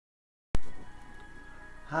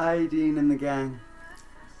Hi, Dean and the gang.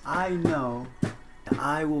 I know that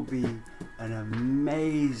I will be an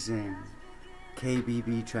amazing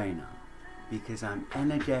KBB trainer because I'm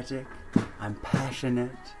energetic, I'm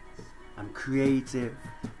passionate, I'm creative,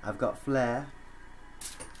 I've got flair.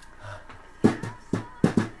 I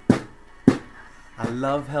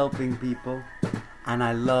love helping people and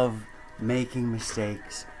I love making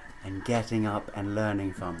mistakes and getting up and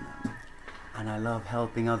learning from them. And I love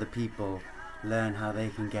helping other people learn how they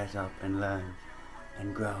can get up and learn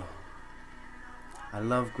and grow. I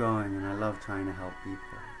love growing and I love trying to help people.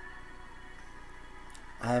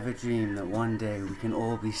 I have a dream that one day we can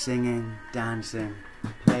all be singing, dancing,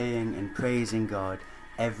 playing and praising God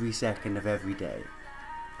every second of every day.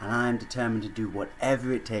 And I am determined to do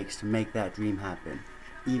whatever it takes to make that dream happen,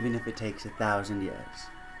 even if it takes 1,000 years.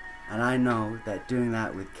 And I know that doing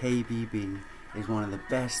that with KBB is one of the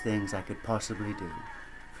best things I could possibly do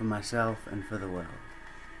for myself and for the world.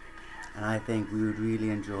 And I think we would really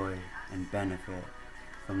enjoy and benefit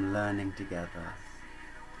from learning together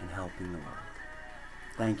and helping the world.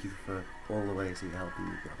 Thank you for all the ways that you're helping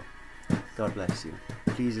me grow. God bless you.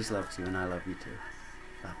 Jesus loves you and I love you too.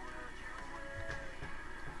 Bye.